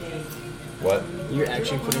What? You're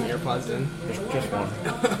actually putting AirPods in? Just one.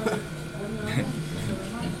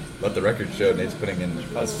 Let the record show Nate's putting in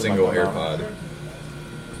a single AirPod.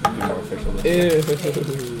 Be more official this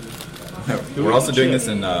Ew. We're also doing this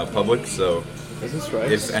in public, so Is this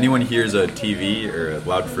right? if anyone hears a TV or a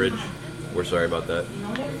loud fridge, we're sorry about that.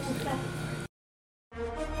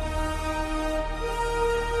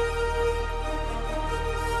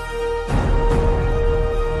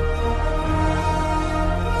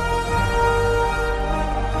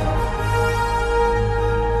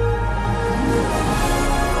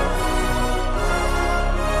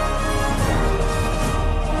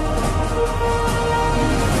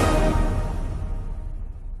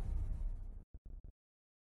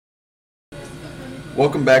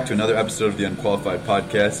 Welcome back to another episode of the Unqualified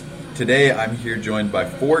Podcast. Today I'm here joined by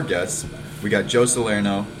 4 guests. We got Joe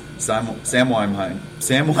Salerno, Sam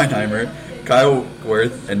Weinheimer, Kyle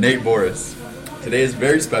Worth, and Nate Boris. Today is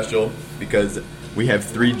very special because we have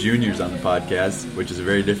 3 juniors on the podcast, which is a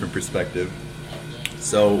very different perspective.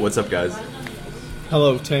 So what's up, guys?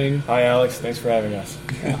 Hello, Tang. Hi, Alex. Thanks for having us.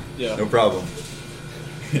 Yeah. No problem.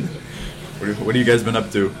 What have you guys been up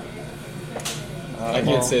to? I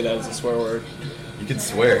can't say that as a swear word. You can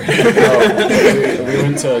swear. We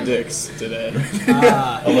went to Dick's today.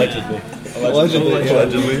 Allegedly.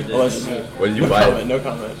 Allegedly. What did you buy? No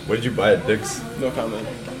comment. What did you buy at Dick's? No comment.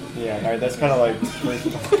 Yeah, all right, that's kind of like...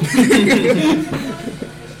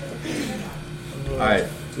 Alright.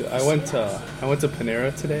 Dude, I went to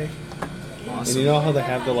Panera today. Awesome. And you know how they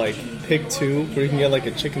have the pick 2 where you can get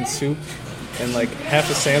a chicken soup and half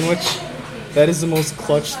a sandwich? That is the most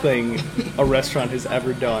clutch thing a restaurant has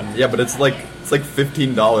ever done. Yeah, but it's like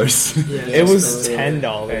 $15. Yeah, It was Hey,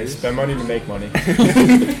 $10. spend money to make money.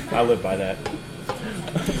 I live by that.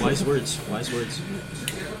 Wise words. Wise words.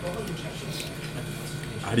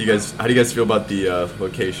 How do you guys feel about the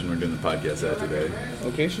location we're doing the podcast at today?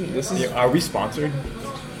 Location? This is... Yeah, are we sponsored?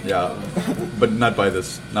 Yeah, but not by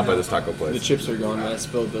this taco The place. chips are gone. I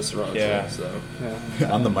spilled this around. Yeah. So.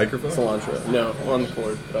 On the microphone? Cilantro. No, on the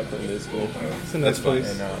cord. But I cleaned it. Cool. It's a nice place.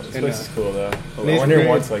 And, this And, place is cool, though. I Nathan wonder Gray.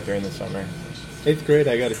 what it's like during the summer. 8th grade,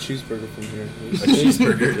 I got a cheeseburger from here. A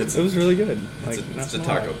cheeseburger. It was really good. It's a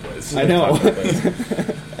taco place. I know. All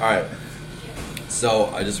right. So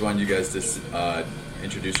I just wanted you guys to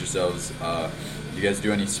introduce yourselves. You guys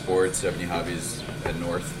do any sports? Have any hobbies at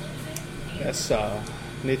North? Yes,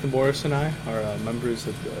 Nathan Boris and I are members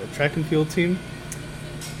of the track and field team.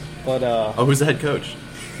 But Who's the head coach?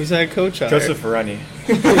 who's the head coach? Joseph Ferrani.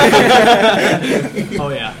 Oh,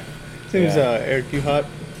 yeah. His name's Yeah. Eric Uhot.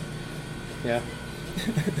 Yeah.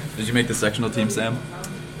 Did you make the sectional team, Sam?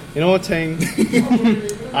 You know what, Tang?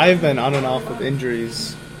 I've been on and off with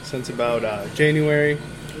injuries since about January.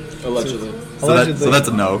 Allegedly. So that's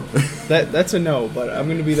a no. That's a no, but I'm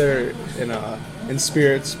going to be there in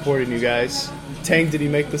spirit supporting you guys. Tang, did he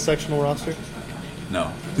make the sectional roster?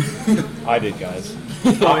 No. I did, guys.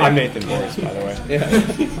 I'm Nathan Boris, by the way. Yeah.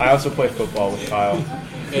 I also play football with Kyle.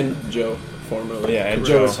 And Joe, formerly. Yeah, and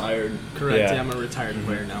Joe Joe. retired. Correct. Yeah. Yeah, I'm a retired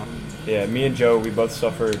player now. Yeah, me and Joe, we both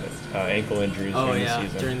suffered ankle injuries Oh, during yeah. the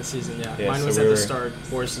season. During the season, yeah. Yeah, Mine so was we at were- the start.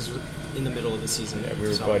 Boris is in the middle of the season. Yeah, we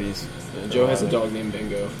were so. buddies. Yeah, Joe has a dog named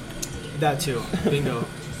Bingo. That too. Bingo.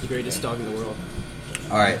 The greatest dog in the world.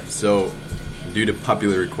 All right. So, due to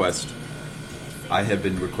popular request, I have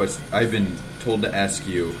been told to ask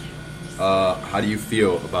you, how do you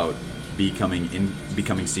feel about becoming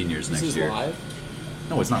seniors This next is year? live?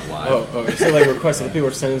 No, it's not live. Oh, okay. So requested people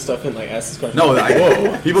are sending stuff in, ask this question. No,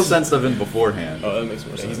 people send stuff in beforehand. Oh, that makes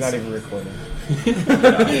more Yeah, sense. he's not even recording.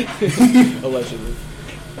 Allegedly.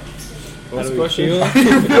 How What's do the we question? feel?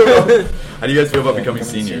 How do you guys feel about becoming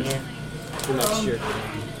seniors? For next year.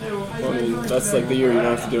 Well, I mean, that's the year you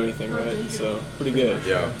don't have to do anything, right? So, pretty good.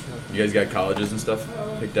 Yeah. You guys got colleges and stuff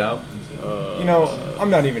picked out? You know, I'm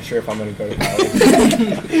not even sure if I'm going to go to college.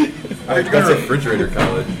 I heard you go to refrigerator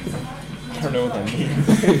college. I don't know what that means.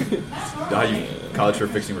 College for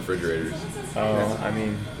fixing refrigerators. Oh, I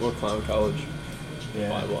mean, Or clown college. yeah.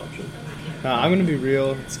 Viable option. I'm going to be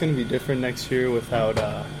real. It's going to be different next year without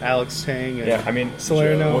Alex Tang and Yeah, I mean,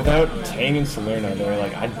 Salerno. without Tang and Salerno, they're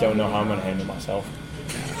I don't know how I'm going to handle myself.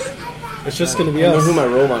 It's just going to be I know us. who my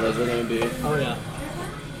role models are going to be. Oh, yeah.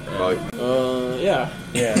 Yeah.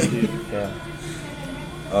 Yeah, dude. Yeah.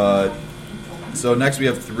 So next we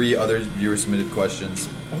have 3 other viewer submitted questions.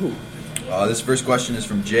 This first question is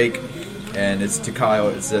from Jake, and it's to Kyle.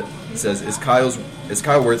 It says, "Is Kyle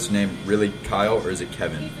Worth's name really Kyle or is it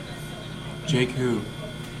Kevin?" Jake who?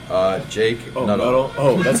 Jake Oh, Nuttall. Nuttall?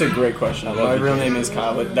 Oh, that's a great question. love My you, real Jake. name is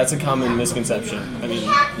Kyle, but that's a common misconception. I mean,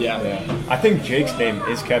 yeah. Yeah. I think Jake's name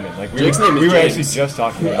is Kevin. Like Jake's name is we were James. actually just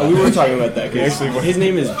talking about We that. were talking about that. 'Cause Actually, his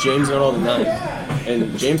name is James Nuttall the Ninth,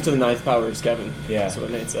 and James to the ninth power is Kevin. Yeah. That's what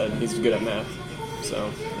Nate said. He's good at math. So,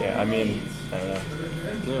 Yeah, I mean, I don't know.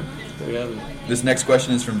 yeah, there we have it. This next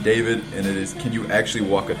question is from David, and it is: can you actually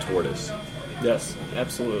walk a tortoise? Yes,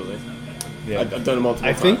 absolutely. Yeah. I've done it multiple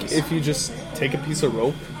I think times. if you just take a piece of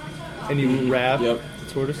rope and you wrap Yep.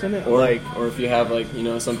 the tortoise in it, Or, like or if you have,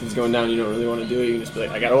 something's going down, you don't really want to do it, you can just be like,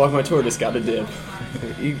 I gotta walk my tortoise, gotta dip.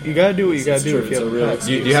 you gotta do what you gotta It's do true, if you it's have a a real pet.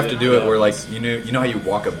 excuse. You have to do it Yeah. where, like, you know how you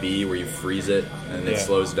walk a bee where you freeze it and it Yeah.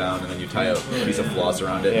 slows down and then you tie a piece of floss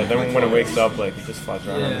around it. Yeah, and then like, when it wakes up, like, it just flies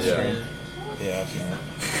around on the Yeah. screen. Yeah, I've seen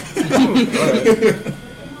that.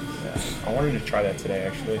 Yeah. I wanted to try that today,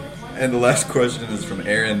 actually. And the last question is from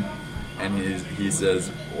Aaron, and he says,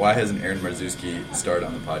 why hasn't Aaron Marzewski starred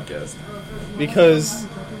on the podcast? Because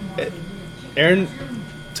Aaron,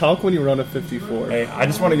 talk when you run a 54. Hey, I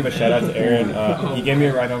just want to give a shout out to Aaron. He gave me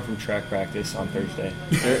a ride home from track practice on Thursday.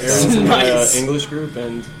 Aaron's in my Nice. English group,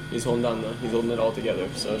 and he's holding it all together,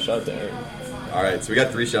 so shout out to Aaron. All right, so we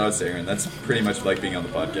got 3 shout-outs to Aaron. That's pretty much like being on the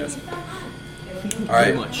podcast. All Pretty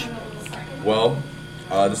right, much. well,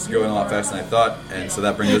 this is going a lot faster than I thought, and so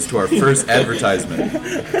that brings us to our first advertisement.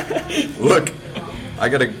 Look, I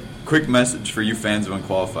got a quick message for you fans of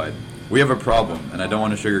Unqualified. We have a problem, and I don't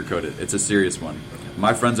want to sugarcoat it. It's a serious one.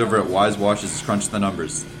 My friends over at Wise Washes crunched the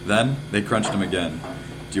numbers. Then, they crunched them again.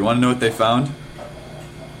 Do you want to know what they found?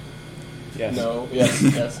 Yes. No,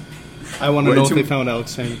 yes. I want to Way know what too- they found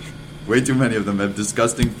Alex saying. Way too many of them have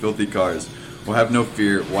disgusting, filthy cars. Well, have no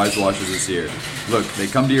fear, Wise Washes is here. Look, they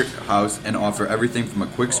come to your house and offer everything from a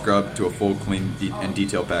quick scrub to a full clean and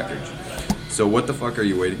detail package. So what the fuck are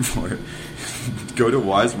you waiting for? Go to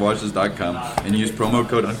wisewashes.com and use promo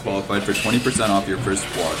code UNQUALIFIED for 20% off your first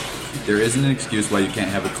wash. There isn't an excuse why you can't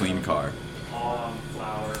have a clean car.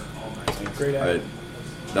 Great All ad. right,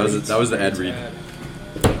 that was the ad read.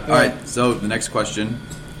 All right, so the next question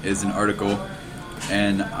is an article,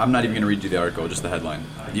 and I'm not even going to read you the article, just the headline.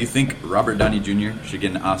 Do you think Robert Downey Jr. should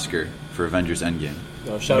get an Oscar for Avengers Endgame?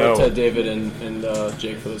 No, shout out No. to David and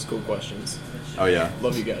Jake for those cool questions. Oh yeah.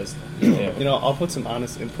 Love you guys. Yeah. You know, I'll put some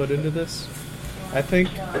honest input into this. I think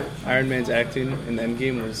Iron Man's acting in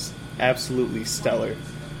Endgame was absolutely stellar.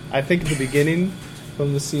 I think at the beginning,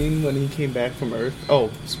 from the scene when he came back from Earth. Oh,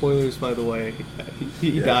 spoilers, by the way.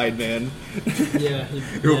 He Yeah. died, man. Yeah.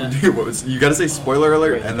 Dude, what was- you gotta say spoiler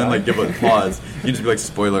alert and then like give a pause. You just be like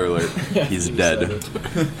spoiler alert. He's dead.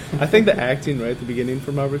 I think the acting right at the beginning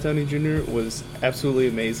from Robert Downey Jr. was absolutely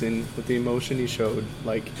amazing with the emotion he showed.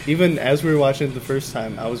 Like, even as we were watching it the first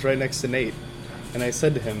time, I was right next to Nate, and I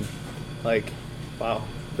said to him, like, wow,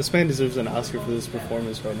 this man deserves an Oscar for this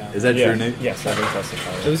performance right now. Is that Yeah. true, Nate? Yes, I think that's the It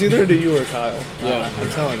color. was either to you or Kyle. Yeah. I'm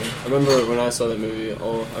telling you. I remember when I saw that movie,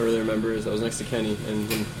 all I really remember is I was next to Kenny, and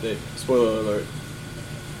when they, spoiler alert.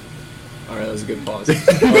 Alright, that was a good pause.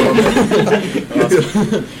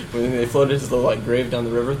 When they floated his little like grave down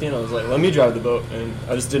the river at the end, I was like, let me drive the boat, and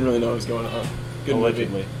I just didn't really know what was going on. Good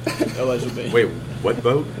Allegedly. movie. Allegedly. Wait, what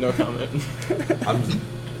boat? No comment. I'm.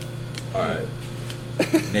 All right.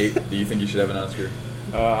 Nate, do you think you should have an Oscar?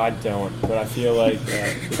 I don't, but I feel like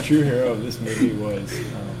the true hero of this movie was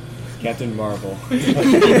Captain Marvel.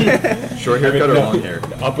 Short haircut or long hair?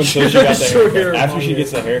 Up until she got the Short hair, haircut. After long she hair.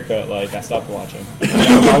 gets the haircut, like, I stopped watching.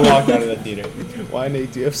 I walked out of the theater. Why,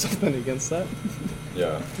 Nate? Do you have something against that?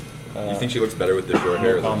 Yeah. You think she looks better with the short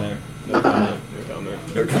hair? No comment. No comment. No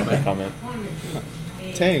comment. No No comment. comment.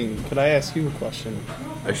 Tang, could I ask you a question?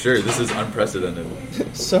 Sure, this is unprecedented.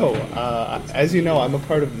 So, as you know, I'm a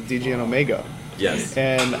part of the DGN Omega, Yes.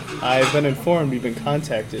 and I've been informed you've been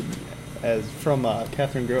contacted from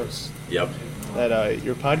Catherine Gross Yep. that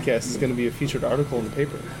your podcast is going to be a featured article in the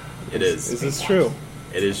paper. It is. Is this true?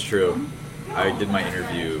 It is true. I did my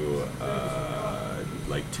interview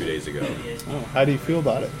like 2 days ago. Oh, how do you feel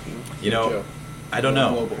about it? You know, I don't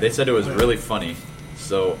know. They said it was really funny,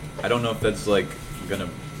 so I don't know if that's like gonna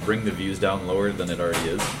bring the views down lower than it already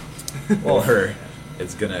is, or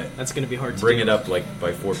it's gonna That's gonna be hard to bring do. it up like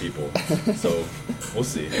by 4 people. So we'll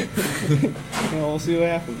see. We'll see what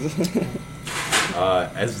happens.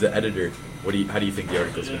 As the editor, how do you think the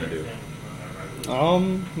article's gonna do?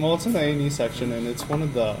 Well, it's in the A&E section, and it's one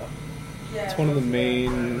of the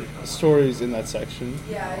main stories in that section.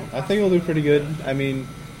 I think it'll do pretty good. I mean,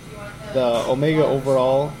 the Omega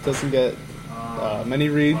overall doesn't get many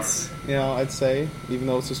reads, I'd say, even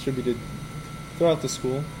though it's distributed throughout the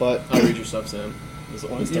school. But I'll read your stuff, Sam. That's the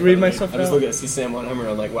only You stuff read I my read. stuff I just out? look at see Sam Weinheimer and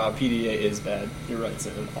I'm like, wow, PDA is bad. You're right,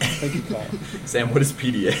 Sam. Thank you, Kyle. Sam, what is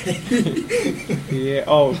PDA? Yeah.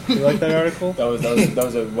 Oh, you like that article? That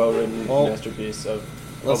was a well-written Well, masterpiece of.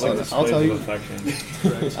 Listen, Public I'll tell displays you, of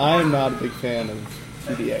affection. I am not a big fan of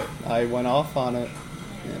PDA. I went off on it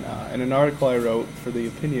in an article I wrote for the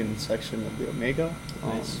opinion section of the Omega.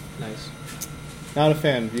 Nice. Not a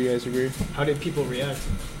fan. Do you guys agree? How did people react?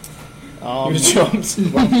 You jumped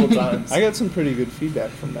multiple times. I got some pretty good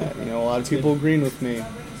feedback from that. You know, a lot of people agreeing with me,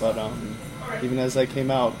 but even as I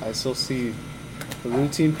came out, I still see the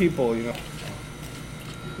routine people. You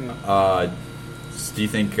know. Do you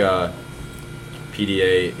think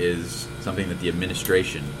PDA is something that the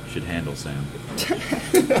administration should handle, Sam?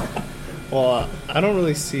 Well, I don't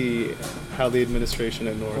really see how the administration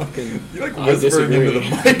at North can. You like I whispering into the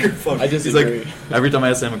disagree. microphone. I disagree. He's like, every time I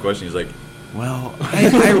ask Sam a question, he's like, well,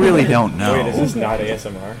 I really don't know. Wait, is this not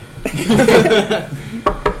ASMR?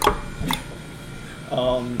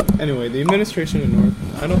 Anyway, the administration at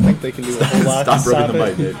North, I don't think they can do a whole lot Stop to rubbing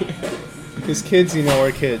stop the it. mic, Dave. Because kids, you know,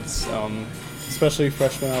 are kids. Especially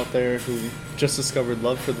freshmen out there who just discovered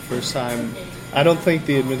love for the first time. I don't think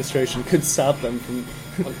the administration could stop them from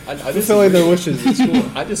I fulfilling their wishes at school.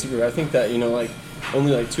 I disagree. I think that, like,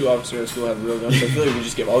 only like 2 officers at school have real guns. I feel like we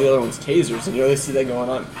just give all the other ones tasers, and you really see that going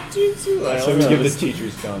on. So we give the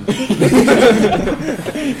teachers guns.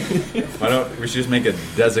 Why don't we should just make a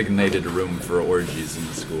designated room for orgies in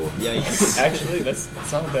the school? Yikes. Actually, that's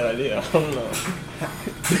not a bad idea. I don't know.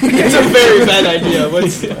 It's a very bad idea.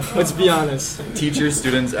 Let's be honest. Teachers,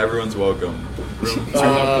 students, everyone's welcome. Room I don't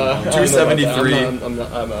know about 273.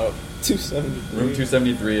 that. I'm out. 270. Room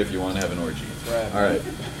 273 if you want to have an orgy. Right. All right.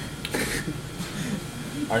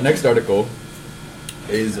 Our next article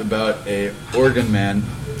is about a Oregon man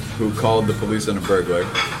who called the police on a burglar,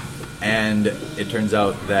 and it turns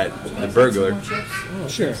out that the burglar.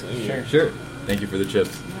 Sure. Sure. Thank you for the chips.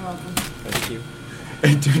 Thank you.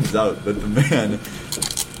 It turns out that the man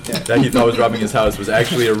that he thought was robbing his house was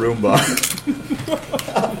actually a Roomba.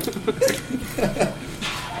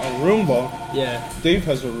 A Roomba. Yeah. Dave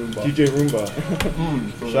has a Roomba. DJ Roomba.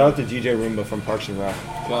 Shout out to DJ Roomba from Parks and Rec.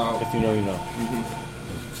 Wow. If you know, you know.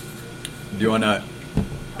 Do you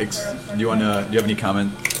have any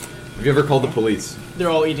comment? Have you ever called the police? They're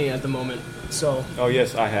all eating at the moment, so Oh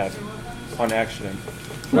yes, I have. On accident.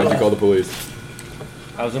 Why'd you call the police?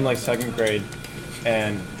 I was in like 2nd grade,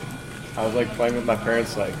 and I was like playing with my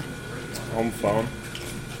parents' like home phone,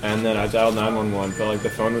 and then I dialed 911, but like the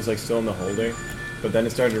phone was like still in the holder, but then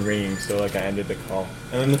it started ringing, so like I ended the call,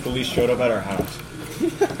 and then the police showed up at our house,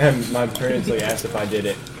 and my parents like asked if I did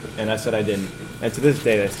it, and I said I didn't, and to this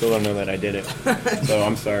day they still don't know that I did it, so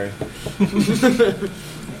I'm sorry.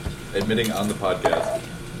 Admitting on the podcast.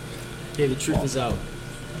 hey, the truth is out.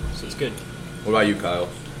 So it's good. What about you, Kyle?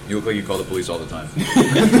 You look like you call the police all the time.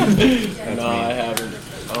 No, I haven't.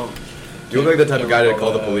 Oh. You look like the type of guy to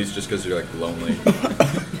call the police just because you're like lonely.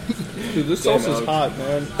 Dude, this Damn, salsa's Alex. hot,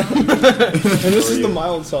 man. And this is the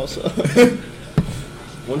mild salsa.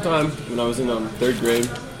 One time when I was in 3rd grade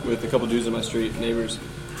with a couple dudes on my street, neighbors,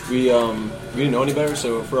 we didn't know any better,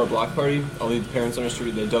 so for our block party, all the parents on our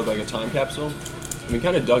street, they dug like a time capsule. And we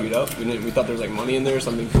kind of dug it up. We thought there was like money in there,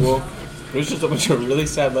 something cool. But it was just a bunch of really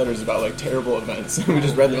sad letters about like terrible events. And we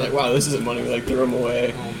just read them like, wow, this isn't money. We like threw them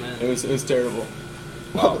away. Oh, man. It was terrible.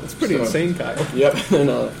 Wow, that's pretty So- insane, Kyle. Yep.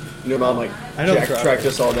 And your mom like I know tracked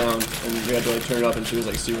us all down, and we had to like turn it up, and she was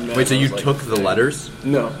like super mad. Wait, so And I you was took like, the letters?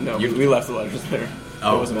 No, You- we left the letters there.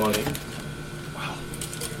 Oh. It wasn't money.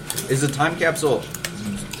 Is the time capsule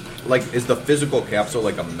like, is the physical capsule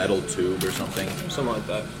like a metal tube or something? Something like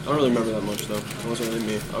that. I don't really remember that much though. It wasn't really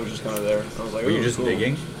me. I was just kind of there. I was like, Were you "Ooh, just cool."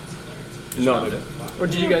 digging? No, found it? Or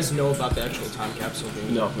did you guys know about the actual time capsule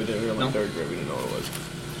being no, we didn't. We were in like No? 3rd grade. We didn't know what it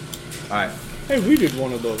was. Alright. Hey, we did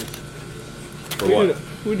one of those. For what?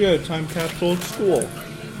 We did a time capsule at school.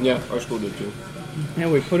 Yeah, our school did too.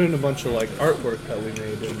 And we put in a bunch of like artwork that we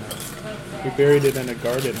made, and we buried it in a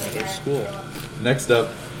garden at our school. Next up,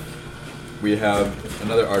 we have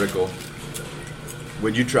another article.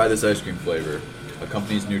 Would you try this ice cream flavor? A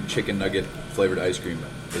company's new chicken nugget flavored ice cream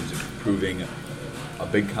is proving a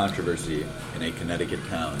big controversy in a Connecticut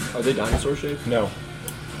town. Are they dinosaur shaped? No,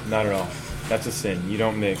 not at all. That's a sin. You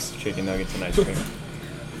don't mix chicken nuggets and ice cream.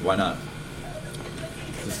 Why not?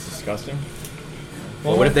 It's disgusting.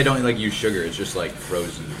 Well, what if they don't like use sugar? It's just like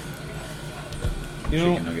frozen You know,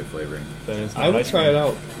 chicken nugget flavoring. Then it's not I would ice try cream. it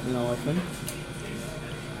out. You know,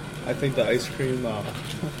 I think the ice cream, Let's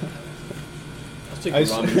take Ice-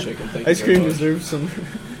 the ramen chicken. Thank you ice very cream much. deserves some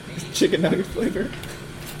chicken nugget flavor.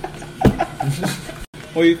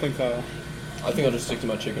 What do you think, Kyle? I think I'll just stick to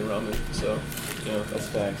my chicken ramen. So Yeah. That's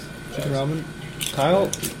facts. Chicken ramen. Kyle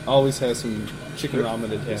always has some chicken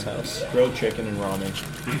ramen at his house. Grilled chicken and ramen.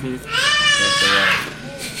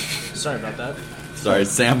 Sorry about that. Sorry,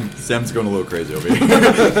 Sam's going a little crazy over here.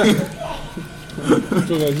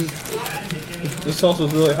 This sauce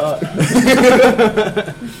was really hot.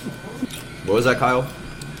 What was that, Kyle?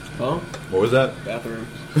 Huh? What was that? Bathroom.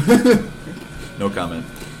 No comment.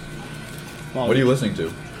 Oh, What are you listening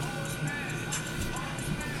to?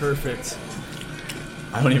 Perfect.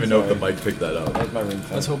 I don't even know if the mic picked that up. That's my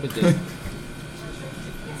ringtone. Let's hope it did.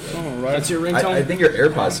 Oh, right. That's your ringtone? I think your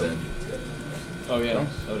AirPods in. Oh yeah,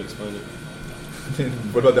 that would explain it.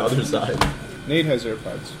 What about the other side? Nate has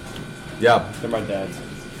AirPods. Yeah. They're my dad's.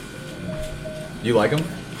 You like them?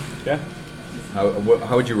 Yeah.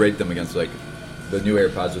 How would you rate them against like the new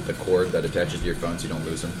AirPods with the cord that attaches to your phone so you don't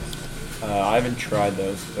lose them? I haven't tried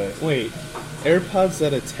those, but Wait, AirPods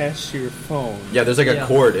that attach to your phone. Yeah, there's like a Yeah.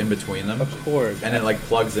 cord in between them, A cord. and it like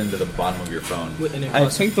plugs into the bottom of your phone. And it I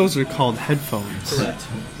costs- think those are called headphones. correct.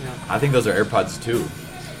 Yeah. I think those are AirPods too.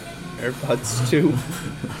 AirPods 2.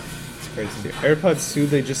 it's crazy. AirPods 2,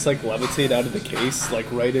 they just like levitate out of the case, like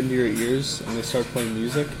right into your ears, and they start playing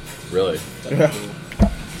music. Really? Yeah.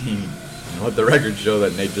 You know what? The records show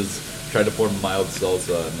that Nate just tried to pour mild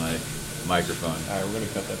salsa in my microphone. All right, we're gonna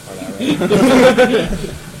cut that part out,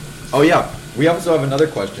 right? Oh yeah, we also have another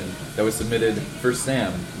question that was submitted for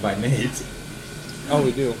Sam by Nate. Oh,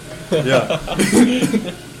 we do. Yeah.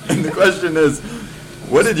 And the question is,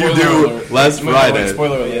 what did you Spoiler do alert. last Wait, Friday?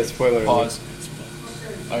 spoiler alert. Yeah, spoiler alert. Pause.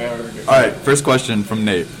 Okay, we're All right, first question from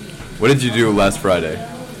Nate. What did you do last Friday?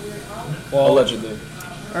 Well, Allegedly.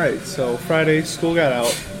 Alright, so Friday, school got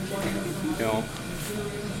out. You know,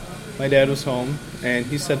 my dad was home, and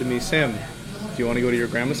he said to me, Sam, do you want to go to your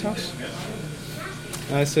grandma's house?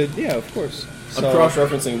 And I said, yeah, of course. I'm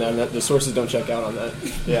cross-referencing that, and that the sources don't check out on that.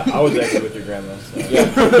 Yeah, I was actually with your grandma. So.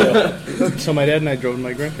 Yeah. So my dad and I drove to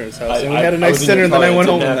my grandparents' house, and we I had a was nice in dinner, your and then car, I it went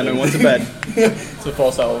home, didn't and then I happen. went to bed. It's a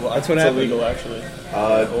false alibi. That's what it's happened. illegal, actually.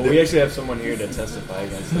 Well, we actually have someone here to testify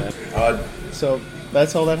against that. So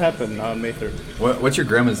that's all that happened on May 3rd. What's your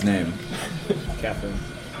grandma's name? Catherine.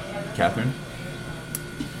 Catherine?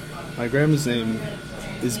 My grandma's name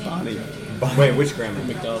is Bonnie. Wait, which grandma?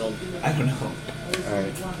 McDonald. I don't know. All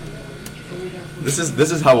right. This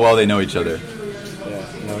is how well they know each other. Yeah.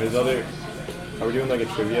 No, his other. Are we doing like a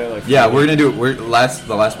trivia? Like. Yeah, we're gonna do the last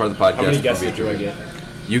part of the podcast. How many will guesses be a do I trivia.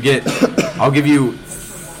 get? You get. I'll give you.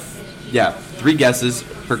 Yeah, 3 guesses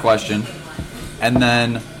per question, and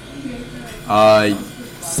then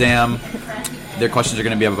Sam. Their questions are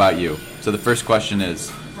gonna be about you. So the first question is,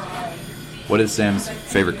 what is Sam's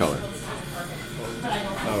favorite color?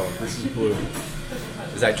 Oh, this is blue.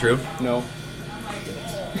 Is that true? No.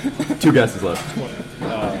 2 guesses left.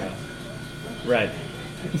 Red.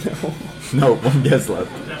 No, 1 guess left.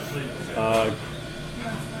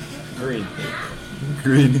 Green.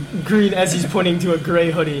 Green. Green as he's pointing to a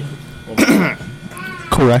gray hoodie.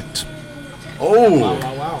 Correct. Oh.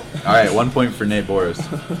 Wow. All right, 1 point for Nate Boris.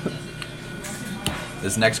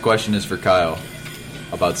 This next question is for Kyle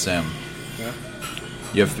about Sam. Yeah.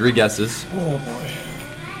 You have 3 guesses. Oh, boy.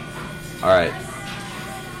 All right.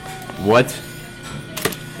 What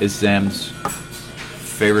is Sam's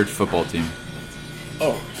favorite football team?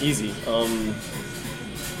 Oh, easy.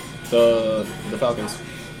 The Falcons.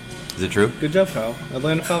 Is it true? Good job, Kyle.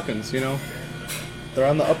 Atlanta Falcons, you know. They're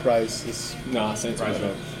on the uprise. Nah, Saints are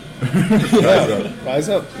better. Rise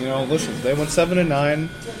up. You know, listen, they went 7-9,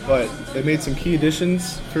 but they made some key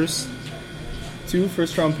additions. Two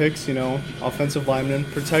first-round picks, you know, offensive linemen.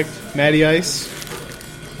 Protect Matty Ice.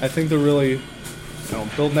 I think they're really,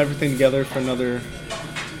 building everything together for another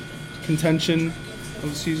contention of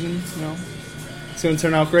the season, you know. It's going to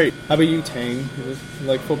turn out great. How about you, Tang? You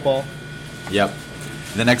like football? Yep.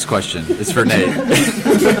 The next question is for Nate.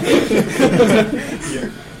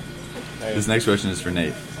 This next question is for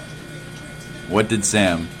Nate. What did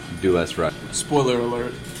Sam do last Friday? Spoiler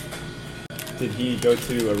alert. Did he go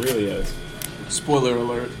to Aurelio's? Spoiler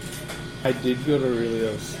alert. I did go to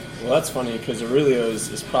Aurelio's. Well, that's funny, because Aurelio's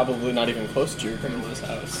is probably not even close to your grandma's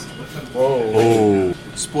house. Whoa. Oh.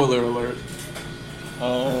 Spoiler alert.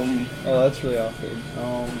 Oh, that's really awkward.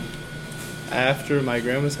 After my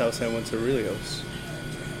grandma's house, I went to Aurelio's.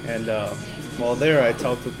 And while there, I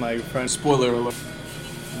talked with my friend Spoiler alert.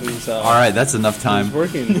 who's All right, that's enough time.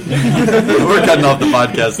 who's working. We're cutting off the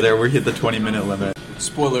podcast there. We hit the 20-minute limit.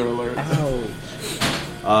 Spoiler alert.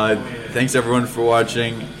 Ow. Thanks everyone for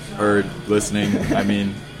watching or listening. I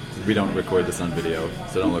mean, we don't record this on video,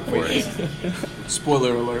 so don't look for it.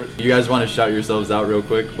 Spoiler alert. You guys want to shout yourselves out real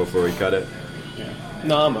quick before we cut it?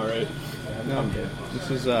 Nah, I'm alright. No. I'm good. This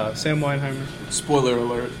is Sam Weinheimer. Spoiler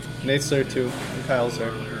alert. Nate's there too, and Kyle's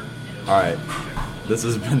there. All right. This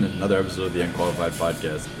has been another episode of the Unqualified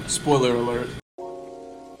Podcast. Spoiler alert.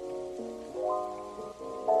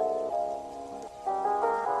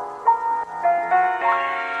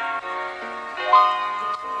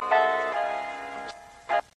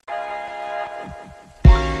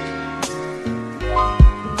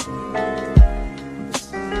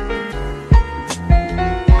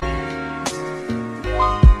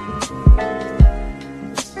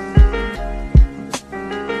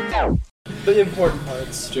 The important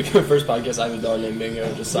parts. Drinking my first podcast, I have a dog named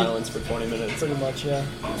Bingo. Just silence for 20 minutes. Pretty much, yeah.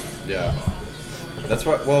 Yeah. That's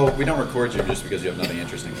why. Well, we don't record you just because you have nothing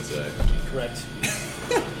interesting to say. Correct.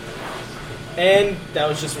 And that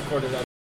was just recorded on